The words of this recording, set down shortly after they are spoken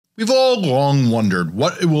We've all long wondered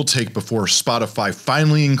what it will take before Spotify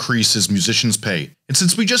finally increases musicians' pay, and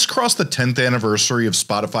since we just crossed the 10th anniversary of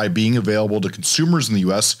Spotify being available to consumers in the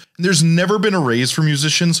US, and there's never been a raise for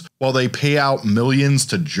musicians, while they pay out millions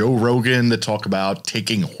to Joe Rogan to talk about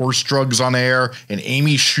taking horse drugs on air, and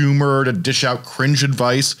Amy Schumer to dish out cringe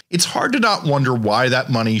advice, it's hard to not wonder why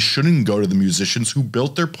that money shouldn't go to the musicians who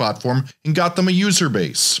built their platform and got them a user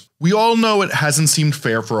base. We all know it hasn't seemed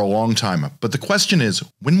fair for a long time, but the question is,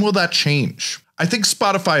 when will that change? I think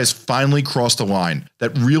Spotify has finally crossed a line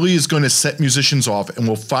that really is going to set musicians off and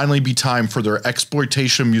will finally be time for their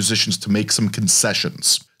exploitation of musicians to make some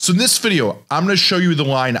concessions. So in this video, I'm going to show you the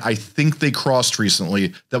line I think they crossed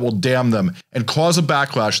recently that will damn them and cause a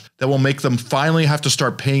backlash that will make them finally have to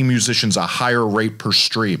start paying musicians a higher rate per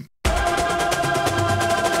stream.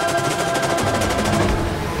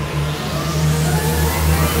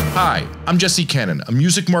 Hi, I'm Jesse Cannon, a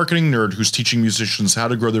music marketing nerd who's teaching musicians how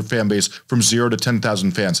to grow their fan base from 0 to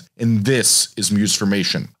 10,000 fans, and this is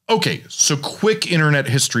Musformation. Okay, so quick internet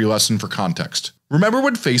history lesson for context. Remember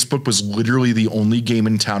when Facebook was literally the only game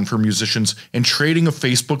in town for musicians, and trading a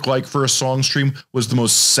Facebook like for a song stream was the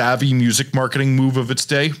most savvy music marketing move of its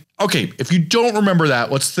day? Okay, if you don't remember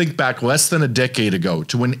that, let's think back less than a decade ago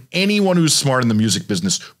to when anyone who's smart in the music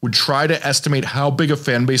business would try to estimate how big a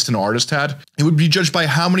fan base an artist had. It would be judged by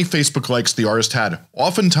how many Facebook likes the artist had.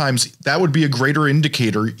 Oftentimes, that would be a greater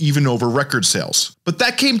indicator even over record sales. But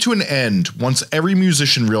that came to an end once every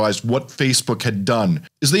musician realized what Facebook had done,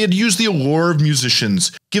 is they had used the allure of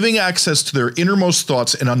musicians, giving access to their innermost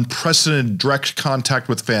thoughts and unprecedented direct contact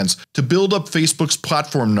with fans to build up Facebook's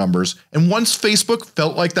platform numbers, and once Facebook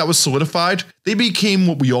felt like that was solidified, they became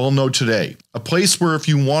what we all know today, a place where if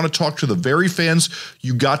you want to talk to the very fans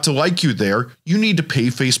you got to like you there, you need to pay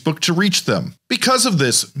Facebook to reach them. Because of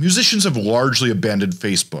this, musicians have largely abandoned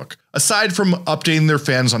Facebook. Aside from updating their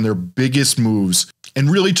fans on their biggest moves, and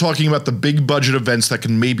really talking about the big budget events that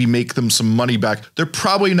can maybe make them some money back, they're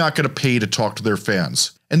probably not going to pay to talk to their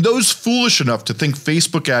fans. And those foolish enough to think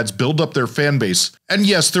Facebook ads build up their fan base, and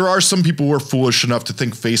yes, there are some people who are foolish enough to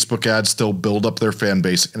think Facebook ads still build up their fan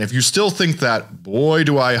base, and if you still think that, boy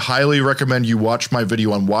do I highly recommend you watch my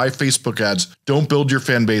video on why Facebook ads don't build your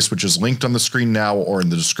fan base, which is linked on the screen now or in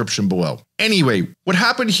the description below. Anyway, what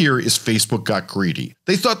happened here is Facebook got greedy.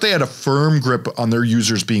 They thought they had a firm grip on their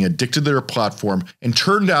users being addicted to their platform, and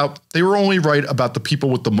turned out they were only right about the people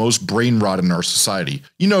with the most brain rot in our society.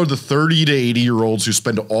 You know, the 30 to 80-year-olds who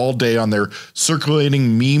spend all day on there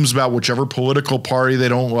circulating memes about whichever political party they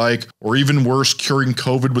don't like, or even worse, curing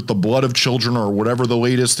COVID with the blood of children or whatever the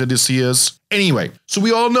latest idiocy is. Anyway, so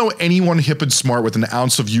we all know anyone hip and smart with an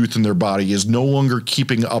ounce of youth in their body is no longer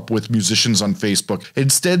keeping up with musicians on Facebook, and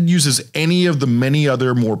instead uses any of the many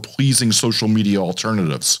other more pleasing social media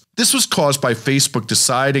alternatives. This was caused by Facebook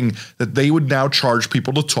deciding that they would now charge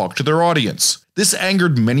people to talk to their audience. This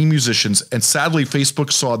angered many musicians, and sadly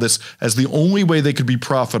Facebook saw this as the only way they could be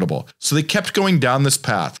profitable, so they kept going down this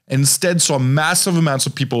path, and instead saw massive amounts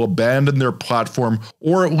of people abandon their platform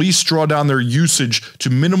or at least draw down their usage to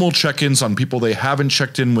minimal check-ins on people they haven't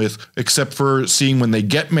checked in with, except for seeing when they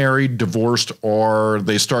get married, divorced, or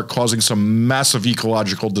they start causing some massive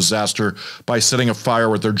ecological disaster by setting a fire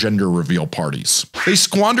with their gender reveal parties. They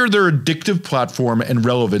squandered their addictive platform and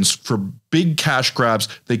relevance for big cash grabs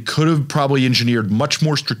they could have probably engineered much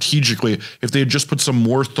more strategically if they had just put some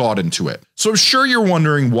more thought into it. So I'm sure you're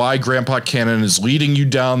wondering why Grandpa Cannon is leading you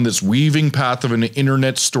down this weaving path of an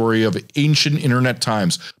internet story of ancient internet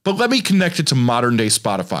times, but let me connect it to modern day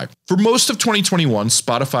Spotify. For most of 2021,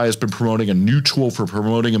 Spotify has been promoting a new tool for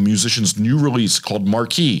promoting a musician's new release called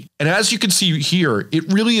Marquee, and as you can see here, it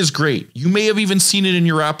really is great. You may have even seen it in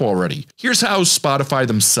your app already. Here's how Spotify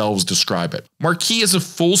themselves describe it. Marquee is a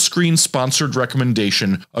full screen sponsored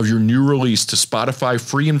recommendation of your new release to Spotify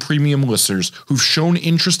free and premium listeners who've shown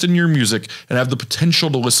interest in your music and have the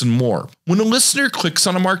potential to listen more. When a listener clicks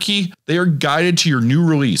on a marquee, they are guided to your new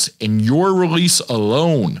release and your release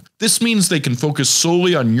alone. This means they can focus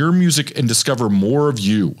solely on your music and discover more of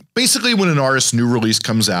you. Basically, when an artist's new release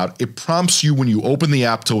comes out, it prompts you when you open the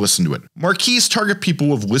app to listen to it. Marquees target people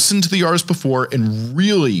who have listened to the artist before, and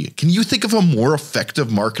really, can you think of a more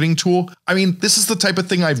effective marketing tool? I mean, this is the type of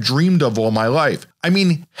thing I've dreamed of all my life. I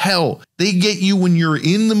mean, hell, they get you when you're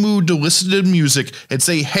in the mood to listen to music and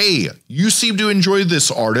say, hey, you seem to enjoy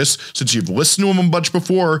this artist since you've listened to them a bunch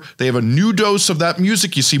before, they have a new dose of that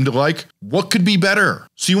music you seem to like, what could be better?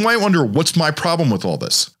 So you might wonder, what's my problem with all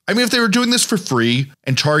this? I mean, if they were doing this for free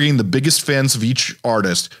and targeting the biggest fans of each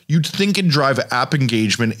artist, you'd think it'd drive app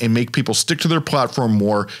engagement and make people stick to their platform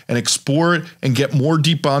more and explore it and get more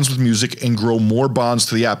deep bonds with music and grow more bonds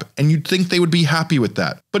to the app, and you'd think they would be happy with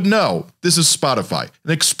that. But no, this is Spotify,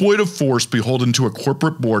 an exploitive force beholden to a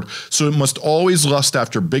corporate board, so it must always lust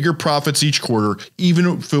after bigger profits each quarter, even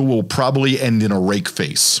if it will probably end in a rake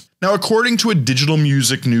face. Now, according to a Digital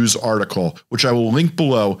Music News article, which I will link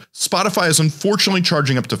below, Spotify is unfortunately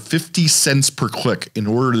charging up to 50 cents per click in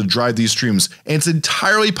order to drive these streams, and it's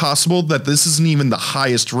entirely possible that this isn't even the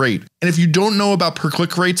highest rate. And if you don't know about per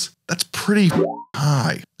click rates, that's pretty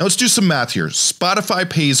high. Now let's do some math here. Spotify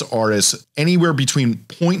pays artists anywhere between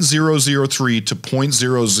 0.003 to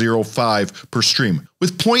 0.005 per stream,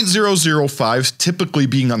 with 0.005 typically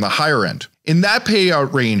being on the higher end. In that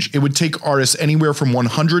payout range, it would take artists anywhere from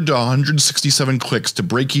 100 to 167 clicks to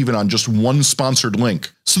break even on just one sponsored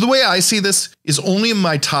link. So the way I see this is only in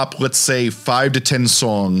my top, let's say 5 to 10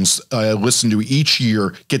 songs I listen to each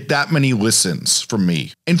year get that many listens from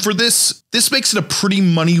me. And for this makes it a pretty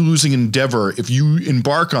money-losing endeavor if you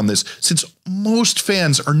embark on this, since most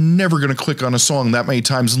fans are never going to click on a song that many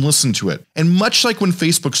times and listen to it. And much like when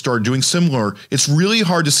Facebook started doing similar, it's really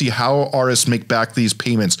hard to see how artists make back these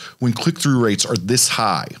payments when click-through rates are this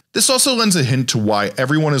high. This also lends a hint to why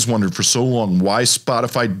everyone has wondered for so long why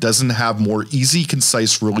Spotify doesn't have more easy,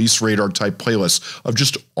 concise release radar type playlists of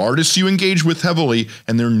just artists you engage with heavily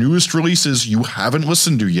and their newest releases you haven't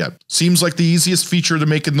listened to yet. Seems like the easiest feature to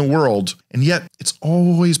make in the world, and yet it's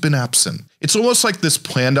always been absent. It's almost like this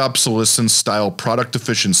planned obsolescence style product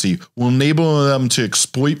efficiency will enable them to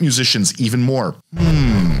exploit musicians even more.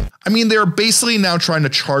 I mean, they're basically now trying to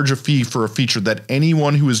charge a fee for a feature that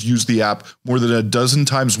anyone who has used the app more than a dozen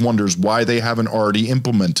times wonders why they haven't already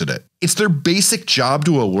implemented it. It's their basic job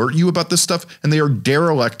to alert you about this stuff, and they are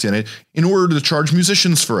derelict in it in order to charge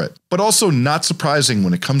musicians for it. But also not surprising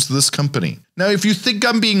when it comes to this company. Now, if you think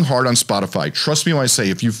I'm being hard on Spotify, trust me when I say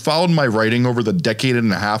if you've followed my writing over the decade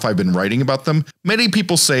and a half I've been writing about them, many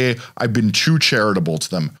people say I've been too charitable to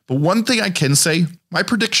them. But one thing I can say, my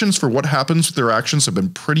predictions for what happens with their actions have been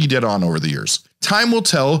pretty dead on over the years. Time will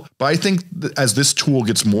tell, but I think that as this tool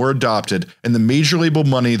gets more adopted and the major label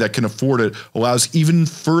money that can afford it allows even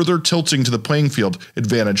further tilting to the playing field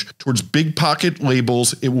advantage towards big pocket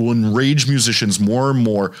labels, it will enrage musicians more and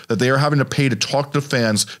more that they are having to pay to talk to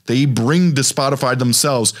fans they bring to Spotify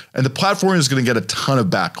themselves, and the platform is going to get a ton of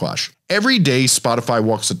backlash. Every day, Spotify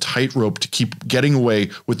walks a tightrope to keep getting away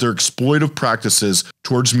with their exploitive practices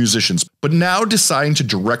towards musicians, but now deciding to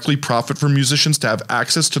directly profit from musicians to have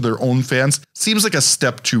access to their own fans seems like a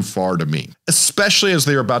step too far to me, especially as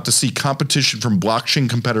they are about to see competition from blockchain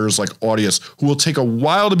competitors like Audius, who will take a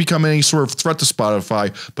while to become any sort of threat to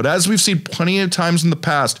Spotify. But as we've seen plenty of times in the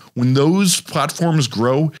past, when those platforms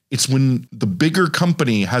grow, it's when the bigger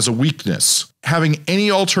company has a weakness. Having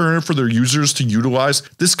any alternative for their users to utilize,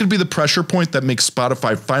 this could be the pressure point that makes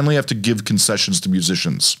Spotify finally have to give concessions to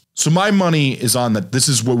musicians. So my money is on that this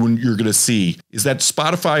is what you're going to see, is that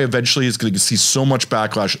Spotify eventually is going to see so much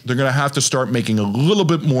backlash, they're going to have to start making a little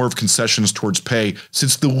bit more of concessions towards pay,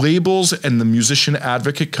 since the labels and the musician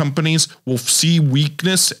advocate companies will see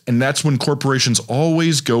weakness, and that's when corporations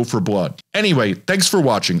always go for blood. Anyway, thanks for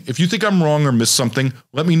watching. If you think I'm wrong or missed something,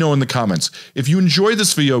 let me know in the comments. If you enjoyed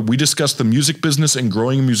this video, we discussed the music business and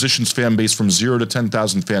growing a musician's fan base from 0 to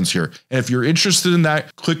 10,000 fans here. And if you're interested in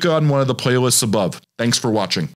that, click on one of the playlists above. Thanks for watching.